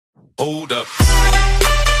Hold up.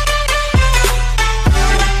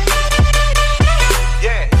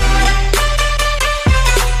 Yeah.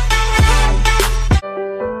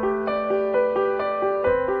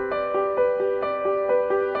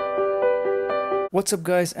 What's up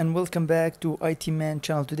guys, and welcome back to IT Man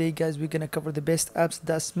channel. Today guys, we're gonna cover the best apps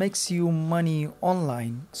that makes you money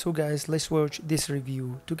online. So guys, let's watch this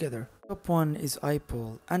review together. Top 1 is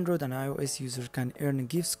IPOLL. Android and iOS users can earn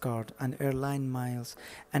gift card and airline miles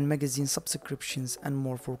and magazine subscriptions and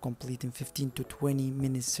more for completing 15 to 20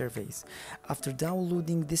 minute surveys. After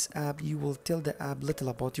downloading this app, you will tell the app little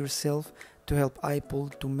about yourself to help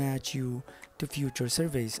IPOLL to match you to future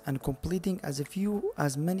surveys, and completing as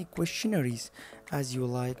many questionnaires as you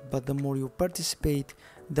like, but the more you participate,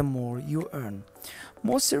 the more you earn.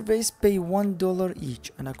 Most surveys pay $1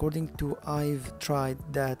 each, and according to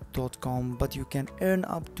I'veTriedThat.com, but you can earn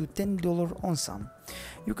up to $10 on some.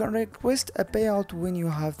 You can request a payout when you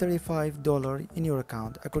have $35 in your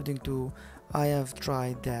account, according to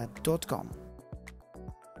I'veTriedThat.com.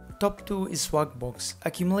 Top 2 is Swagbox.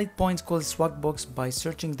 Accumulate points called Swagbox by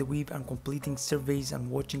searching the web and completing surveys and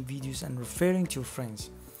watching videos and referring to your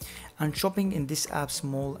friends. And shopping in this app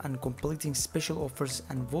small and completing special offers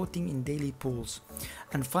and voting in daily polls.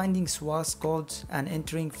 And finding swag codes and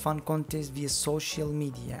entering fun contests via social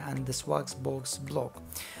media and the Swagbox blog.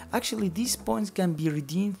 Actually, these points can be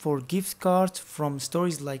redeemed for gift cards from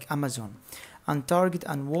stores like Amazon and Target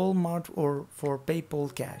and Walmart, or for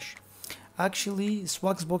PayPal cash. Actually,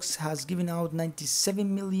 Swagbox has given out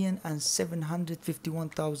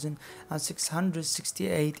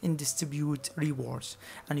 97,751,668 in distribute rewards,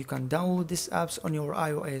 and you can download these apps on your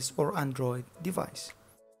iOS or Android device.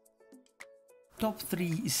 Top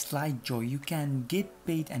 3 is SlideJoy. You can get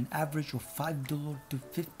paid an average of $5 to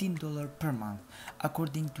 $15 per month,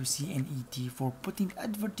 according to CNET, for putting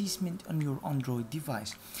advertisement on your Android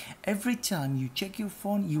device. Every time you check your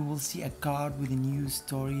phone, you will see a card with a news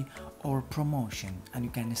story or promotion, and you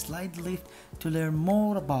can slide left to learn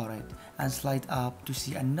more about it, and slide up to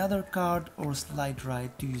see another card, or slide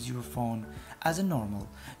right to use your phone as a normal.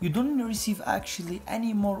 You don't receive actually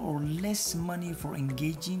any more or less money for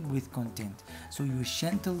engaging with content, so you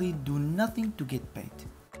essentially do nothing to get paid.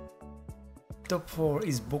 Top 4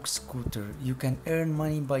 is Book Scooter. You can earn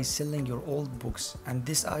money by selling your old books, and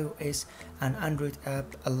this iOS and Android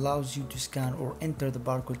app allows you to scan or enter the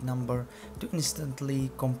barcode number to instantly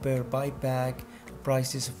compare buyback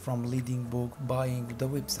prices from leading book buying the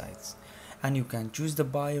websites. And you can choose the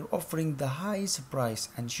buyer offering the highest price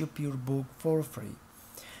and ship your book for free.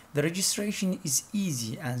 The registration is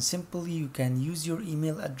easy and simply you can use your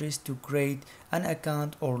email address to create an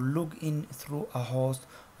account or log in through a host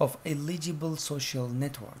of eligible social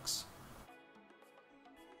networks.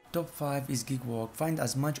 Top 5 is gig work. Find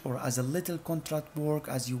as much or as a little contract work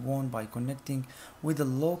as you want by connecting with a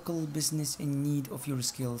local business in need of your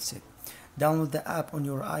skill set. Download the app on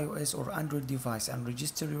your iOS or Android device and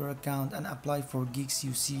register your account and apply for gigs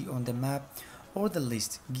you see on the map or the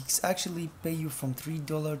list. Gigs actually pay you from $3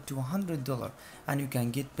 to $100, and you can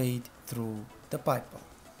get paid through the PayPal.